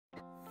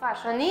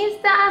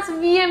Fashionistas,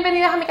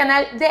 bienvenidos a mi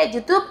canal de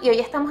YouTube y hoy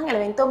estamos en el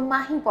evento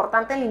más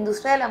importante en la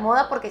industria de la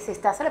moda porque se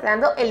está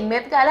celebrando el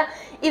Met Gala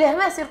y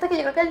déjame decirte que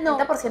yo creo que el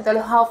 90% de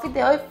los outfits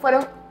de hoy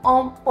fueron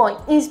on point,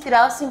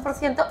 inspirados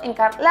 100% en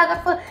Karl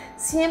Lagerfeld.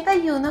 Siempre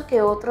hay uno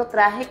que otro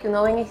traje que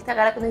uno ve en esta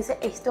gala que uno dice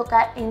esto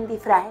cae en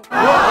disfraje,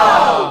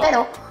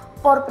 pero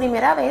por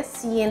primera vez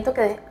siento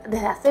que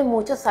desde hace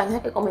muchos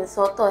años que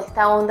comenzó toda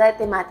esta onda de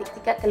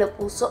temática que lo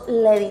puso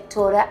la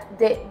editora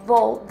de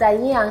Vogue,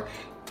 Diane,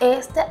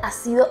 este ha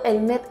sido el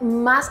Met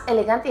más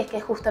elegante y es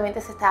que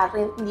justamente se está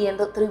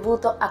rindiendo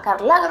tributo a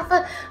Karl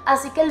Lagerfeld,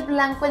 así que el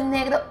blanco, el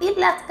negro y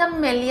las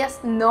camelias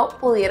no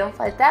pudieron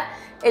faltar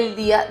el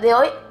día de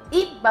hoy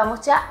y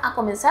vamos ya a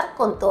comenzar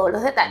con todos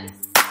los detalles.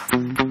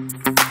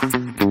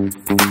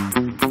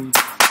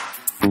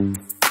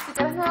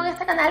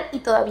 Y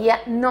todavía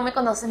no me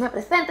conoces, me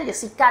presento. Yo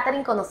soy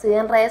Katherine, conocida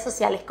en redes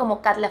sociales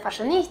como Kat la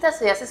Fashionista.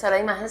 Soy asesora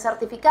de imagen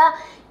certificada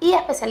y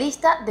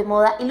especialista de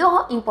moda y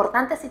lujo.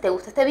 Importante, si te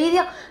gusta este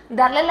video,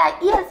 darle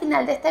like y al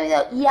final de este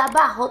video y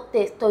abajo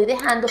te estoy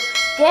dejando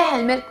qué es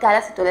el Met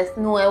Gala si tú eres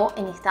nuevo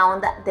en esta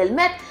onda del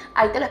Met.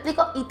 Ahí te lo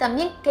explico y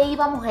también qué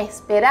íbamos a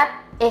esperar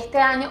este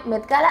año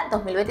Met Gala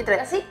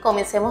 2023. Así,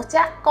 comencemos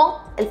ya con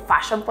el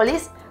Fashion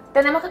Police.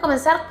 Tenemos que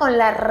comenzar con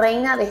la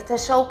reina de este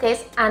show, que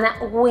es Anna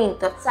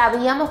Wintour.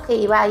 Sabíamos que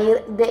iba a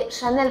ir de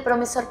Chanel, pero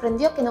me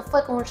sorprendió que no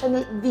fue con un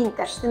Chanel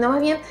vintage, sino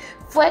más bien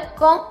fue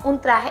con un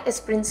traje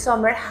Spring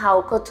Summer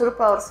Haute Couture.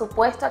 Por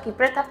supuesto, aquí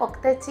presta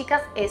porque,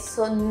 chicas,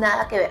 eso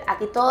nada que ver.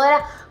 Aquí todo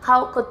era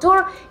Haute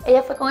Couture.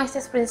 Ella fue con este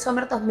Spring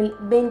Summer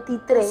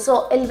 2023.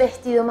 Usó el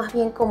vestido más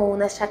bien como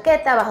una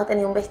chaqueta, abajo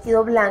tenía un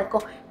vestido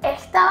blanco.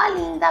 Estaba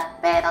linda,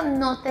 pero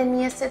no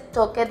tenía ese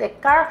toque de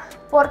Karl,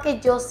 porque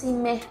yo sí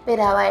me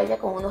esperaba a ella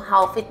con unos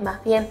outfits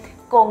más bien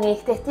con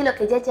este estilo,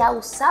 que ella ya ha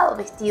usado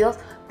vestidos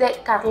de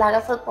Karl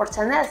Lagerfeld por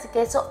Chanel, así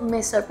que eso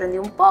me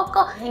sorprendió un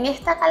poco. En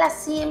esta gala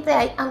siempre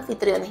hay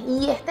anfitriones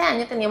y este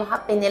año teníamos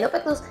a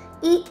Penélope Cruz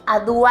y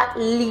a Dua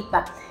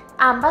Lipa.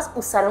 Ambas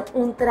usaron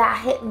un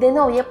traje de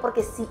novia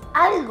porque si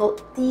algo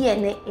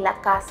tiene la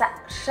casa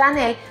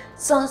Chanel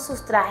son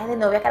sus trajes de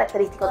novia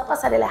característicos. La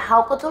pasarela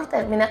Haute Couture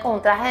termina con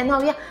un traje de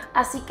novia,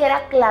 así que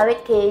era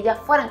clave que ellas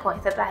fueran con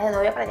este traje de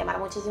novia para llamar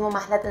muchísimo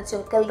más la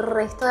atención que el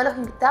resto de los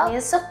invitados.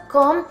 Comienzo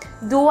con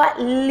Dua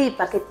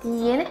Lipa, que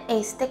tiene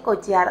este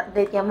collar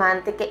de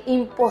diamante que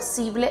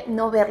imposible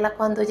no verla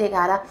cuando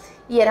llegara,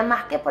 y era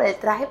más que por el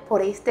traje,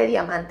 por este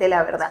diamante,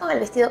 la verdad. Con el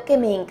vestido que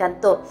me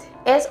encantó,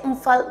 es un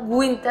Fall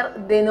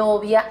Winter de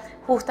novia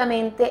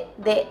justamente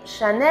de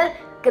Chanel,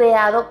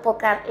 creado por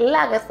Karl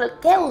Lagerfeld,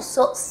 que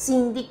usó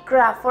Cindy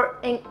Crawford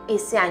en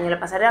ese año. La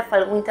pasarela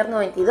Fall Winter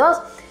 92.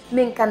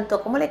 Me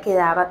encantó cómo le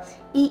quedaba.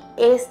 Y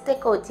este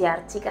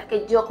collar, chicas,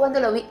 que yo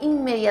cuando lo vi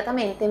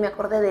inmediatamente me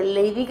acordé de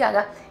Lady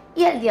Gaga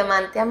y el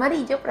diamante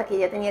amarillo, porque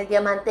ella tenía el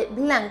diamante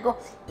blanco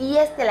y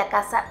es de la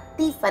casa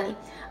Tiffany.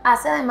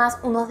 Hace además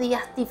unos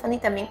días Tiffany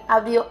también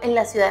abrió en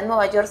la ciudad de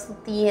Nueva York su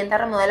tienda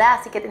remodelada,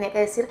 así que tenía que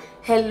decir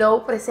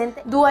hello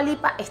presente. Dua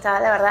Lipa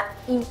estaba la verdad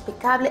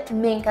impecable,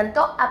 me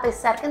encantó, a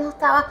pesar que no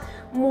estaba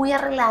muy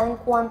arreglada en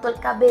cuanto al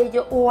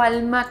cabello o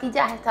al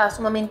maquillaje, estaba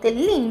sumamente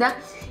linda.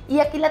 Y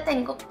aquí la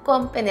tengo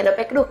con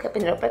Penélope Cruz, que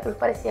Penélope Cruz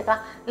parecía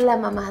acá la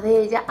mamá de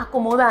ella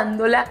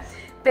acomodándola.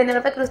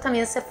 Penélope Cruz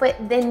también se fue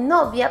de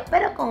novia,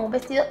 pero con un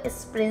vestido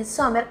Spring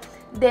Summer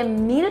de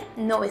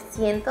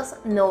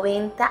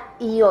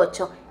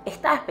 1998.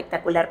 Estaba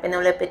espectacular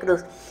Penélope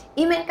Cruz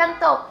y me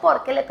encantó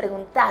porque le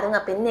preguntaron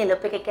a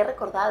Penélope que qué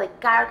recordaba de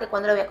Karl, que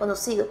cuando lo había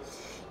conocido,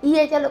 y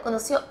ella lo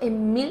conoció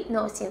en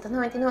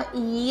 1999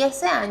 y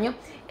ese año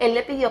él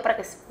le pidió para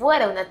que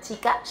fuera una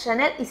chica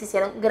Chanel y se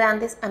hicieron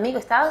grandes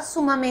amigos. Estaban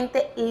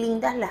sumamente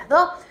lindas las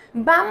dos.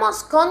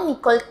 Vamos con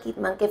Nicole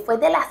Kidman, que fue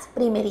de las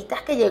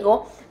primeritas que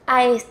llegó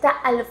a esta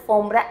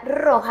alfombra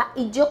roja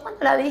y yo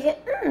cuando la vi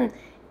dije,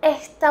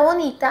 está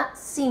bonita,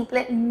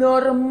 simple,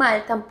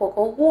 normal,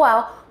 tampoco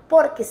guau,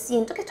 porque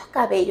siento que estos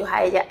cabellos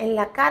a ella en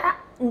la cara,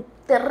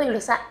 terrible,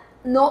 o sea,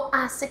 no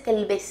hace que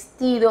el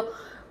vestido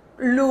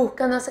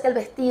luzca, no hace que el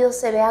vestido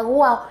se vea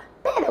guau,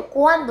 pero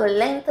cuando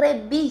la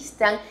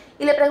entrevistan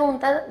y le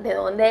preguntan de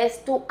dónde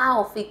es tu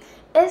outfit,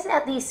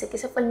 ella dice que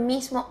ese fue el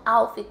mismo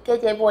outfit que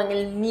llevó en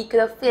el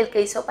microfilm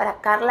que hizo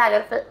para Karl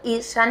Lagerfeld y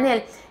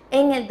Chanel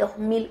en el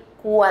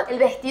 2004. El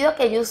vestido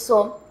que ella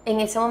usó en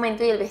ese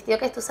momento y el vestido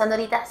que está usando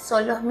ahorita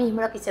son los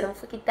mismos. Lo que hicieron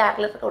fue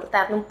quitarle,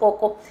 recortarle un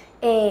poco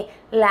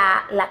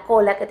la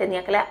cola que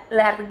tenía, que era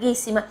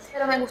larguísima,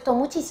 pero me gustó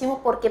muchísimo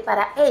porque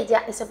para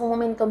ella ese fue un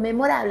momento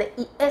memorable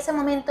y ese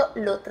momento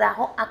lo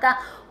trajo acá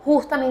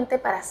justamente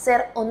para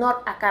hacer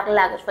honor a Karl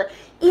Lagerfeld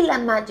y la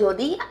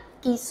mayoría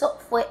que hizo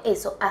fue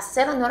eso,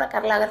 hacer honor a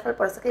Karl Lagerfeld.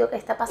 Por eso que digo que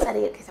esta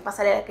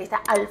pasarela, que esta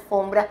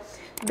alfombra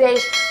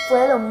beige fue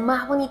de lo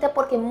más bonita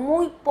porque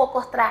muy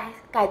pocos trajes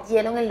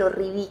cayeron en lo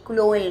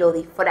ridículo o en lo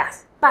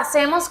disfraz.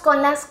 Pasemos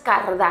con las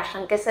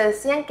Kardashian, que se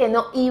decían que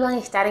no iban a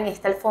estar en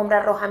esta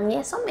alfombra roja. A mí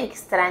eso me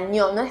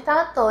extrañó. No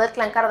estaba todo el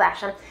clan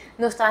Kardashian,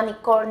 no estaba ni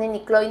Kourtney,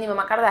 ni Khloe, ni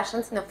mamá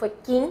Kardashian, sino fue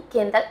Kim,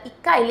 Kendall y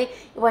Kylie.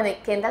 Y bueno, y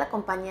Kendall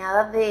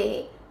acompañada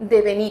de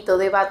de Benito,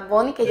 de Bad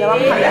Bunny, que ya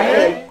vamos a hablar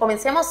de él.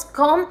 Comencemos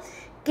con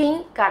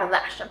Kim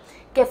Kardashian,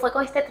 que fue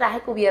con este traje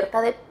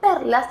cubierta de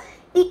perlas.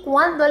 Y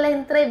cuando la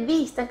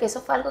entrevistan, que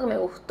eso fue algo que me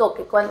gustó,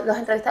 que cuando los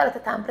entrevistadores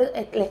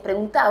les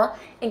preguntaban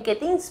en qué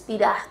te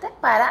inspiraste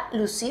para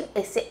lucir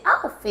ese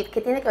outfit que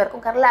tiene que ver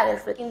con Karl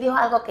Lagerfeld, Kim dijo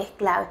algo que es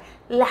clave: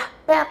 las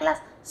perlas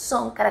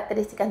son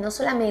características no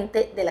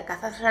solamente de la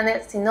casa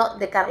Chanel, sino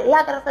de Karl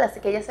Lagerfeld, así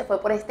que ella se fue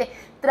por este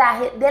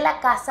traje de la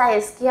casa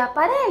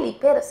Schiaparelli.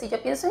 Pero si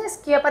yo pienso en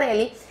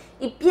Schiaparelli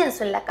y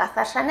pienso en la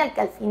casa Chanel,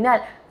 que al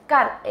final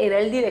Karl era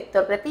el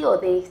director creativo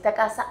de esta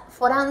casa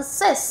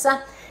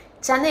francesa,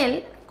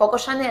 Coco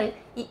Chanel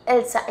y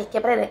Elsa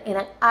Schiaparelli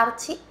eran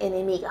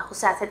archienemigas, o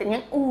sea, se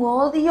tenían un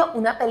odio,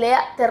 una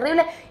pelea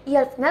terrible, y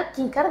al final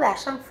Kim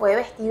Kardashian fue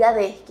vestida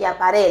de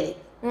Schiaparelli.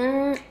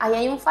 Ahí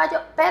hay un fallo,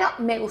 pero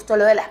me gustó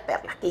lo de las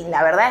perlas, Kim.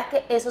 La verdad es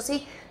que eso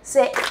sí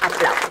se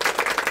aplaude.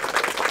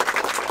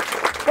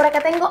 Por acá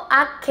tengo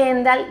a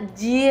Kendall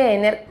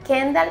Jenner.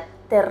 Kendall,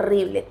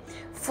 terrible.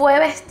 Fue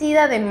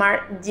vestida de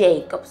Marc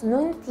Jacobs. No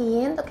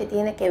entiendo qué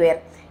tiene que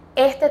ver.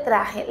 Este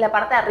traje, la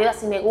parte de arriba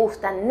sí me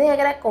gusta,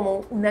 negra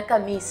como una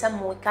camisa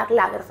muy Karl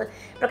Lagerfeld,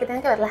 pero que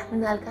tiene que ver las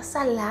nalgas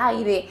al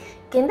aire.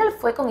 Kendall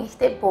fue con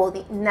este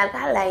body,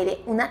 nalgas al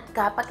aire, una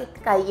capa que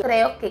caía.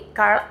 Creo que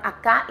Karl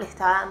acá le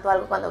estaba dando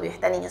algo cuando vio a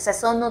esta niña, o sea,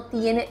 eso no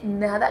tiene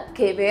nada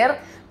que ver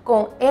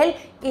con él,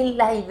 y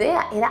la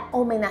idea era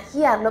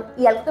homenajearlo.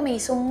 Y algo que me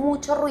hizo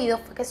mucho ruido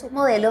fue que sus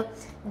modelos,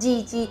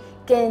 Gigi,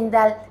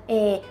 Kendall,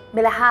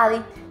 Bella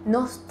Hadid,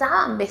 no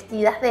estaban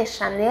vestidas de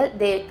Chanel,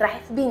 de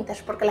trajes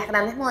vintage, porque las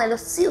grandes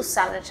modelos sí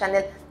usaron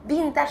Chanel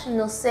vintage.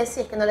 No sé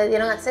si es que no les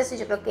dieron acceso, y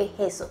yo creo que es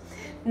eso,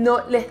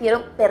 no les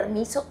dieron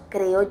permiso,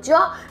 creo yo,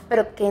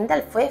 pero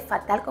Kendall fue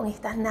fatal con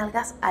estas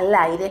nalgas al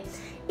aire.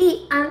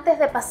 Y antes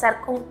de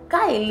pasar con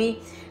Kylie,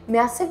 me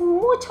hace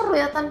mucho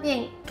ruido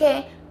también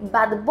que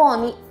Bad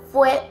Bunny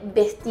fue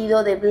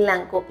vestido de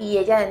blanco y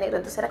ella de negro,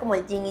 entonces era como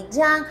el yin y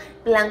yang,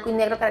 blanco y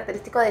negro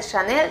característico de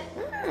Chanel.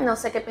 No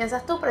sé qué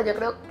piensas tú, pero yo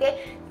creo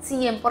que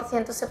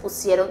 100% se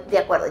pusieron de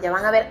acuerdo. Ya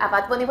van a ver a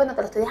Bad Bunny, bueno,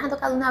 te lo estoy dejando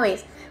cada una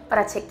vez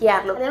para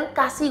chequearlo. Eran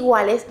casi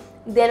iguales.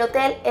 Del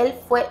hotel, él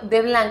fue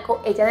de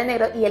blanco, ella de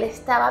negro, y él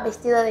estaba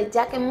vestido de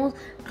jacquemus,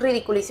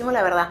 ridiculísimo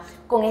la verdad,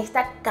 con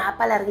esta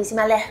capa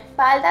larguísima, la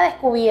espalda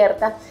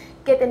descubierta,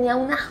 que tenía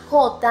una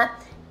jota,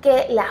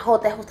 que la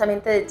jota es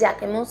justamente de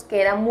jacquemus,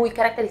 que era muy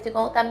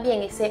característico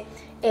también ese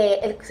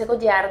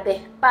collar de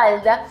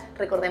espalda.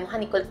 Recordemos a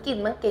Nicole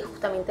Kidman, que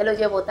justamente lo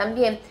llevó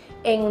también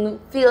en un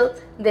field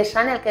de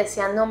Chanel que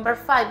decía Number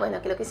 5. Bueno,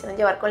 aquí lo quisieron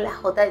llevar con la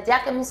jota de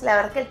jacquemus. La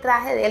verdad que el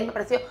traje de él me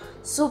pareció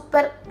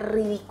súper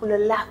ridículo,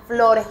 las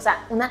flores, o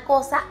sea, una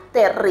cosa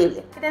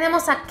terrible. Aquí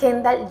tenemos a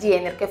Kendall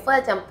Jenner, que fue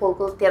de Jean Paul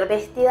Gaultier,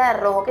 vestida de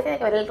rojo. ¿Qué tiene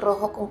que ver el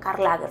rojo con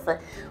Karl Lagerfeld?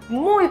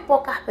 Muy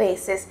pocas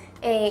veces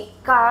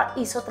Karl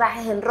hizo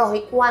trajes en rojo,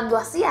 y cuando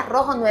hacía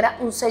rojo no era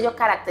un sello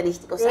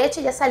característico. De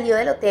hecho, ya salió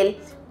del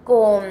hotel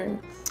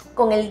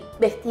con el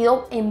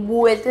vestido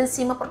envuelto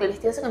encima, porque el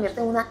vestido se convierte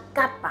en una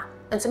capa.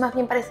 Entonces más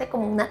bien parece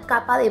como una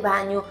capa de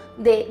baño,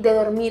 de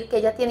dormir, que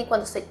ella tiene, y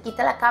cuando se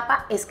quita la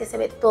capa es que se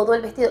ve todo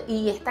el vestido,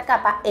 y esta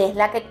capa es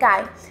la que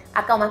cae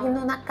acá, o más bien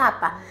una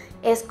capa,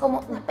 es como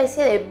una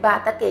especie de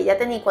bata que ella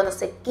tenía, y cuando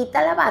se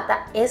quita la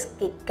bata es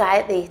que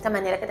cae de esta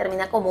manera, que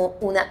termina como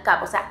una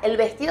capa. O sea, el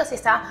vestido sí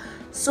estaba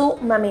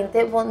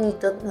sumamente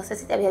bonito. No sé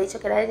si te había dicho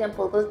que era de Jean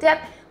Paul Gaultier,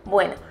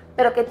 bueno,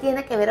 pero que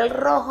tiene que ver el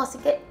rojo, así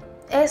que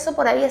eso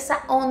por ahí,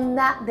 esa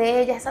onda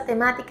de ella, esa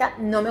temática,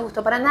 no me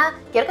gustó para nada.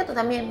 Quiero que tú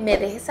también me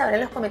dejes saber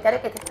en los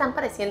comentarios qué te están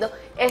pareciendo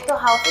estos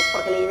outfits,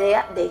 porque la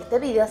idea de este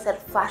video, hacer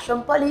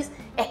Fashion Police,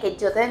 es que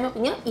yo te dé mi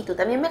opinión y tú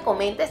también me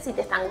comentes si te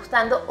están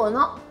gustando o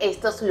no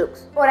estos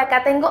looks. Por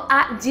acá tengo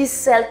a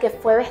Giselle, que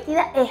fue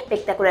vestida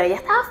espectacular. Ella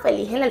estaba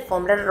feliz en la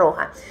alfombra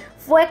roja.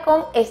 Fue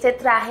con este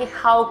traje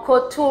Haute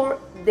Couture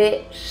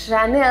de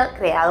Chanel,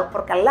 creado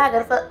por Karl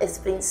Lagerfeld,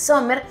 Spring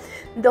Summer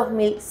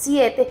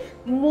 2007,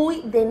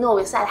 muy de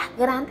novia. O sea, las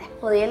grandes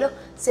modelos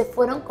se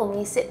fueron con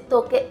ese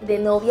toque de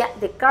novia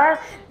de Karl.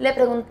 Le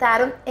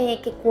preguntaron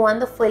que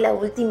cuándo fue la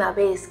última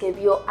vez que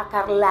vio a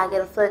Karl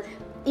Lagerfeld,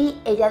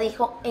 y ella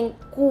dijo en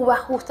Cuba,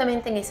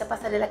 justamente en esa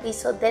pasarela que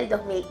hizo del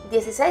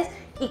 2016,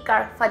 y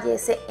Karl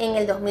fallece en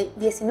el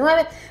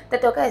 2019. Te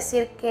tengo que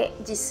decir que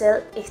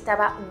Giselle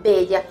estaba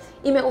bella,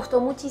 y me gustó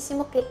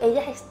muchísimo que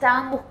ellas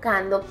estaban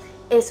buscando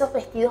esos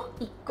vestidos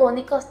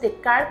icónicos de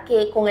Karl,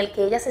 con el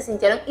que ellas se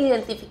sintieron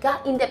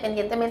identificadas,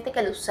 independientemente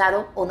que lo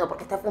usaron o no,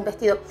 porque este fue un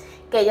vestido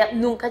que ella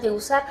nunca llegó a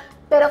usar,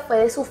 pero fue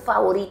de sus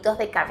favoritos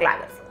de Karl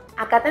Lagerfeld.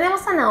 Acá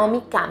tenemos a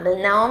Naomi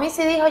Campbell. Naomi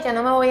sí dijo: yo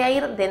no me voy a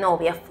ir de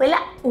novia. Fue la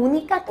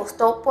única que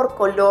apostó por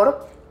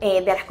color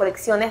de las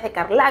colecciones de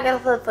Karl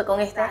Lagerfeld. Fue con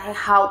esta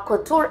Haute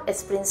Couture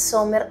Spring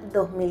Summer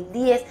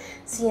 2010.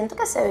 Siento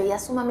que se veía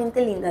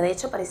sumamente linda. De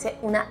hecho, parece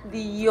una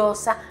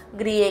diosa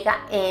griega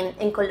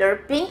en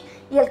color pink.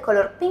 Y el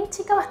color pink,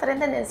 chica, va a estar en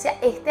tendencia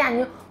este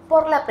año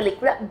por la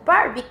película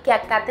Barbie, que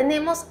acá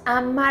tenemos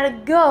a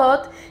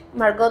Margot.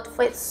 Margot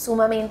fue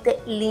sumamente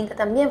linda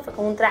también. Fue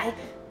con un traje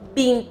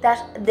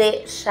vintage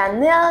de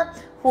Chanel,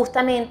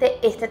 Justamente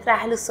este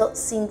traje lo usó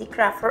Cindy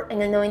Crawford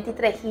en el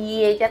 93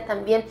 y ella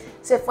también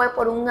se fue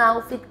por un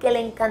outfit que le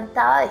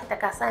encantaba de esta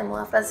casa de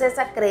moda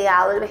francesa,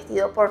 creado el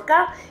vestido por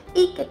Carl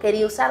y que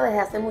quería usar desde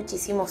hace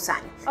muchísimos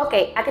años. Ok,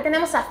 aquí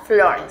tenemos a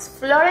Florence.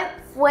 Florence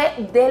fue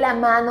de la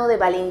mano de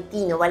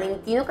Valentino.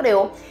 Valentino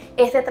creó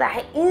este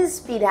traje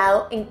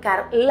inspirado en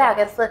Karl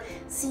Lagerfeld.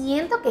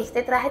 Siento que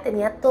este traje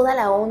tenía toda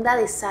la onda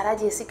de Sarah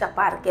Jessica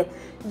Parker.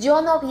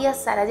 Yo no vi a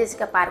Sarah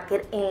Jessica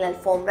Parker en la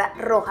alfombra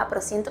roja,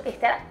 pero siento que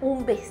este era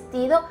un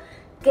vestido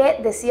que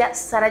decía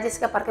Sarah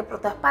Jessica Parker por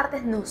todas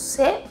partes. No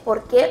sé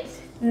por qué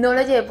no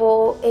lo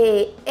llevó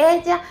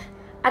ella.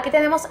 Aquí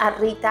tenemos a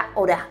Rita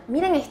Ora.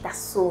 Miren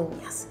estas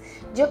uñas.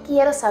 Yo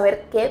quiero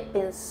saber qué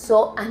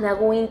pensó Anna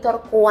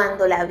Wintour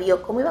cuando la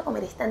vio. ¿Cómo iba a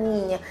comer esta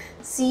niña?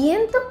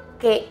 Siento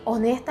que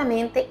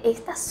honestamente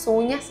estas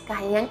uñas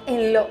caían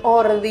en lo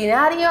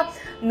ordinario.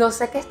 No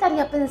sé qué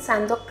estaría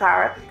pensando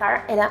Carl.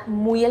 Carl era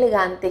muy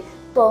elegante,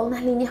 todas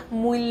unas líneas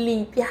muy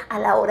limpias a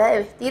la hora de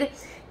vestir.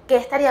 ¿Qué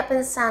estaría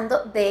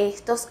pensando de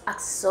estos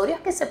accesorios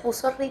que se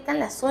puso Rita en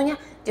las uñas?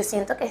 Yo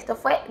siento que esto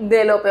fue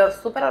de lo peor,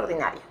 súper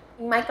ordinario.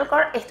 Michael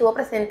Kors estuvo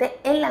presente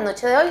en la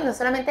noche de hoy, no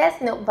solamente él,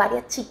 sino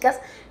varias chicas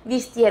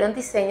vistieron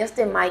diseños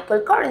de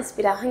Michael Kors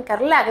inspirados en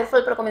Karl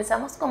Lagerfeld, pero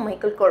comenzamos con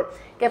Michael Kors,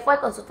 que fue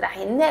con su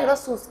traje negro,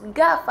 sus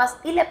gafas,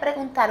 y le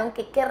preguntaron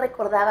que qué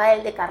recordaba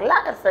él de Karl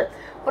Lagerfeld,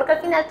 porque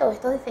al final todos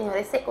estos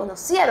diseñadores se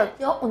conocieron.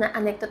 Yo una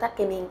anécdota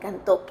que me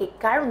encantó, que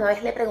Karl una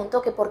vez le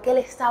preguntó que por qué él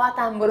estaba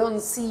tan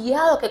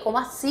bronceado, que cómo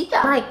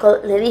hacía.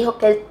 Michael le dijo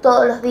que él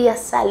todos los días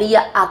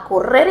salía a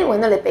correr y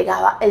bueno, le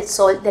pegaba el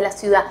sol de la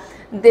ciudad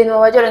de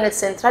Nueva York en el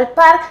Central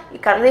Park, y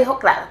Carl dijo,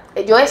 claro,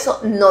 yo eso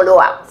no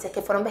lo hago. Así es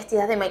que fueron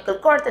vestidas de Michael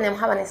Kors.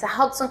 Tenemos a Vanessa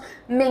Hudson.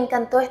 Me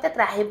encantó este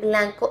traje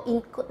blanco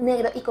y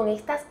negro y con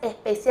estas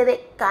especies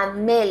de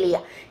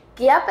camelia,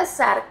 que a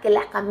pesar que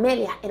las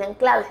camelias eran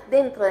claves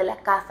dentro de la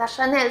casa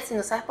Chanel, si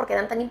no sabes por qué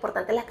eran tan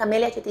importantes las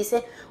camelias, yo te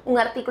hice un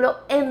artículo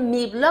en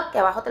mi blog, que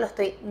abajo te lo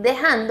estoy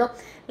dejando.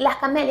 Las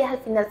camelias al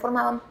final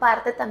formaban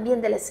parte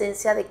también de la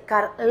esencia de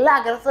Karl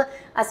Lagerfeld,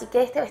 así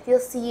que este vestido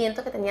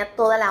siento que tenía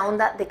toda la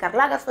onda de Karl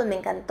Lagerfeld, me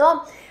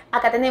encantó.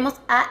 Acá tenemos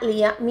a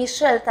Lea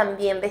Michele,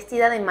 también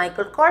vestida de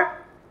Michael Kors,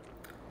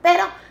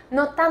 pero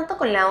no tanto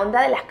con la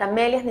onda de las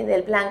camelias ni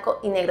del blanco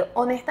y negro.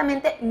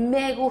 Honestamente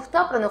me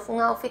gustó, pero no fue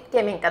un outfit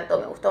que me encantó.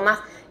 Me gustó más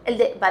el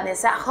de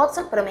Vanessa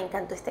Hudson, pero me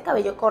encantó este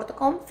cabello corto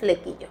con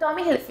flequillo.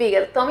 Tommy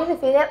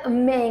Hilfiger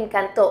me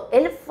encantó.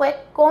 Él fue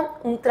con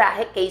un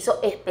traje que hizo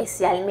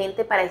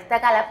especialmente para esta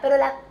gala, pero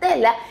la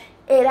tela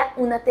era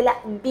una tela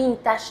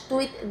vintage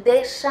tweed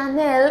de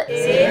Chanel. Sí,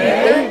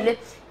 increíble.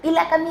 Y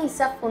la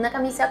camisa fue una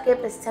camisa que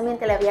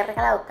precisamente le había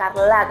regalado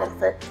Karl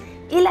Lagerfeld.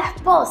 Y la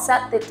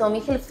esposa de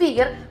Tommy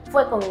Hilfiger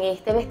fue con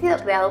este vestido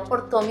creado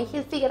por Tommy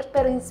Hilfiger,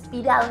 pero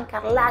inspirado en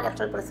Karl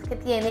Lagerfeld. Por eso es que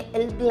tiene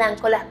el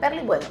blanco, las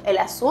perlas y bueno, el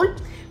azul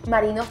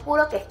marino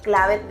oscuro, que es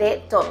clave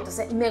de Tommy.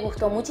 Entonces me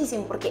gustó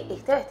muchísimo porque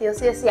este vestido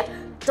sí decía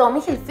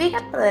Tommy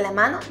Hilfiger, pero de la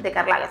mano de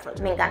Karl Lagerfeld.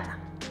 Me encanta.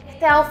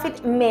 Este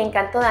outfit me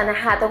encantó, de Anna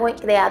Hathaway,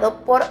 creado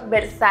por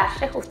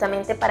Versace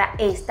justamente para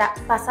esta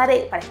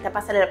pasarela,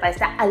 para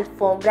esta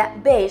alfombra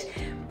beige,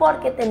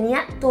 porque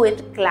tenía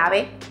tweed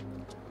clave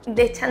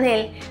de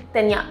Chanel,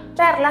 tenía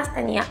perlas,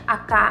 tenía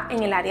acá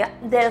en el área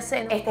del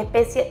seno esta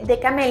especie de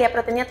camelia,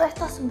 pero tenía todos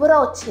estos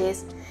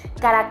broches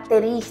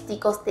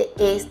característicos de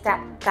esta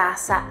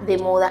casa de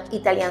moda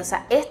italiana. O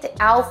sea, este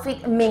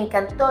outfit me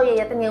encantó y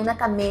ella tenía una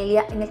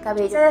camelia en el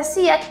cabello. Se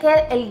decía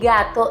que el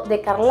gato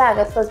de Karl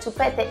Lagerfeld,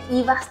 Chupete,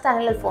 iba a estar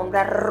en la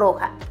alfombra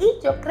roja y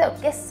yo creo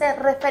que se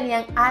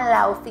referían al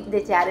outfit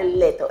de Jared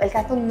Leto. El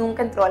gato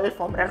nunca entró a la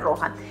alfombra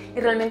roja y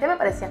realmente me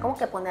parecía como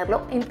que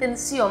ponerlo en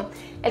tensión.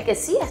 El que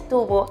sí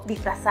estuvo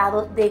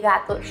disfrazado de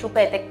gato,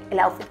 Chupete, el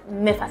outfit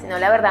me fascinó,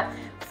 la verdad,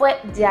 fue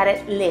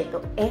Jared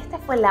Leto. Este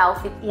fue el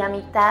outfit y a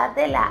mitad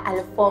de la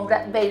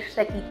alfombra beige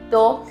se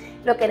quitó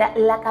lo que era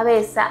la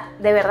cabeza.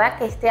 De verdad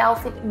que este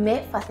outfit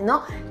me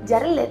fascinó.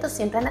 Jared Leto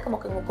siempre anda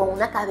como que con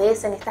una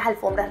cabeza en estas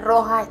alfombras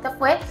rojas. Esta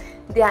fue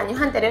de años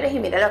anteriores y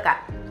míralo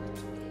acá.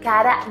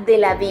 Cara de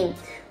Lavigne.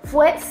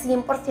 Fue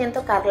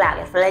 100% Karl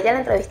Lagerfeld. Ella la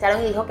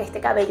entrevistaron y dijo que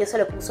este cabello se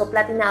lo puso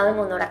platinado en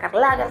honor a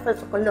Karl Lagerfeld.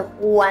 Fue con los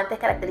guantes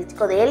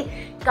característicos de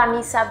él.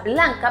 Camisa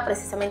blanca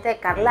precisamente de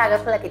Karl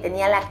Lagerfeld, la que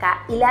tenía la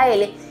K y la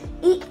L.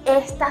 Y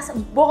estas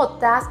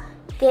botas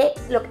que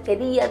lo que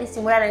quería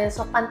disimular en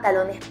esos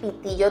pantalones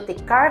pitillos de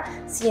Karl.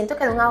 Siento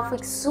que era un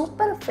outfit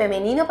súper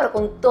femenino, pero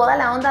con toda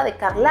la onda de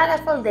Karl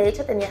Lagerfeld. De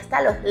hecho, tenía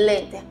hasta los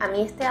lentes. A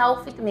mí este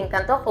outfit me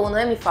encantó, fue uno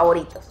de mis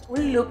favoritos.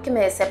 Un look que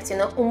me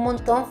decepcionó un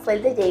montón fue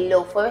el de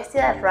J.Lo. Fue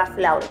vestida de Ralph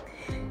Lauren.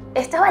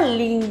 Estaba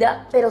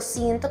linda, pero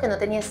siento que no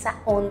tenía esa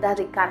onda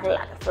de Karl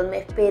Lagerfeld. Me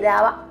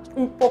esperaba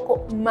un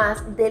poco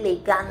más de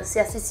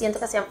elegancia. Sí siento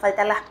que hacían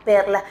falta las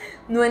perlas.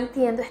 No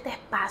entiendo este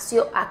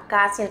espacio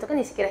acá. Siento que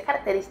ni siquiera es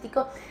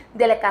característico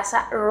de la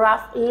casa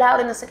Ralph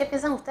Lauren. No sé qué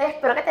piensan ustedes.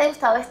 Espero que te haya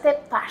gustado este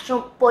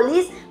Fashion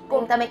Police.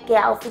 Cuéntame qué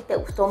outfit te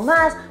gustó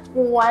más.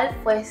 ¿Cuál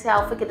fue ese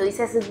outfit que tú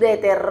dices de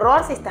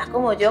terror? Si estás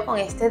como yo con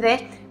este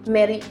de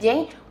Mary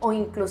Jane o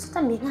incluso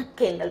también a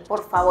Kendall.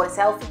 Por favor,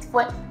 ese outfit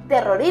fue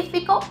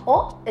terrorífico,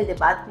 o el de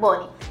Bad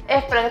Bunny.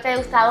 Espero que te haya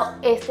gustado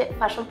este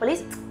Fashion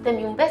Police. Te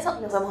envío un beso,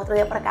 nos vemos otro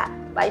día por acá.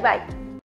 Bye bye.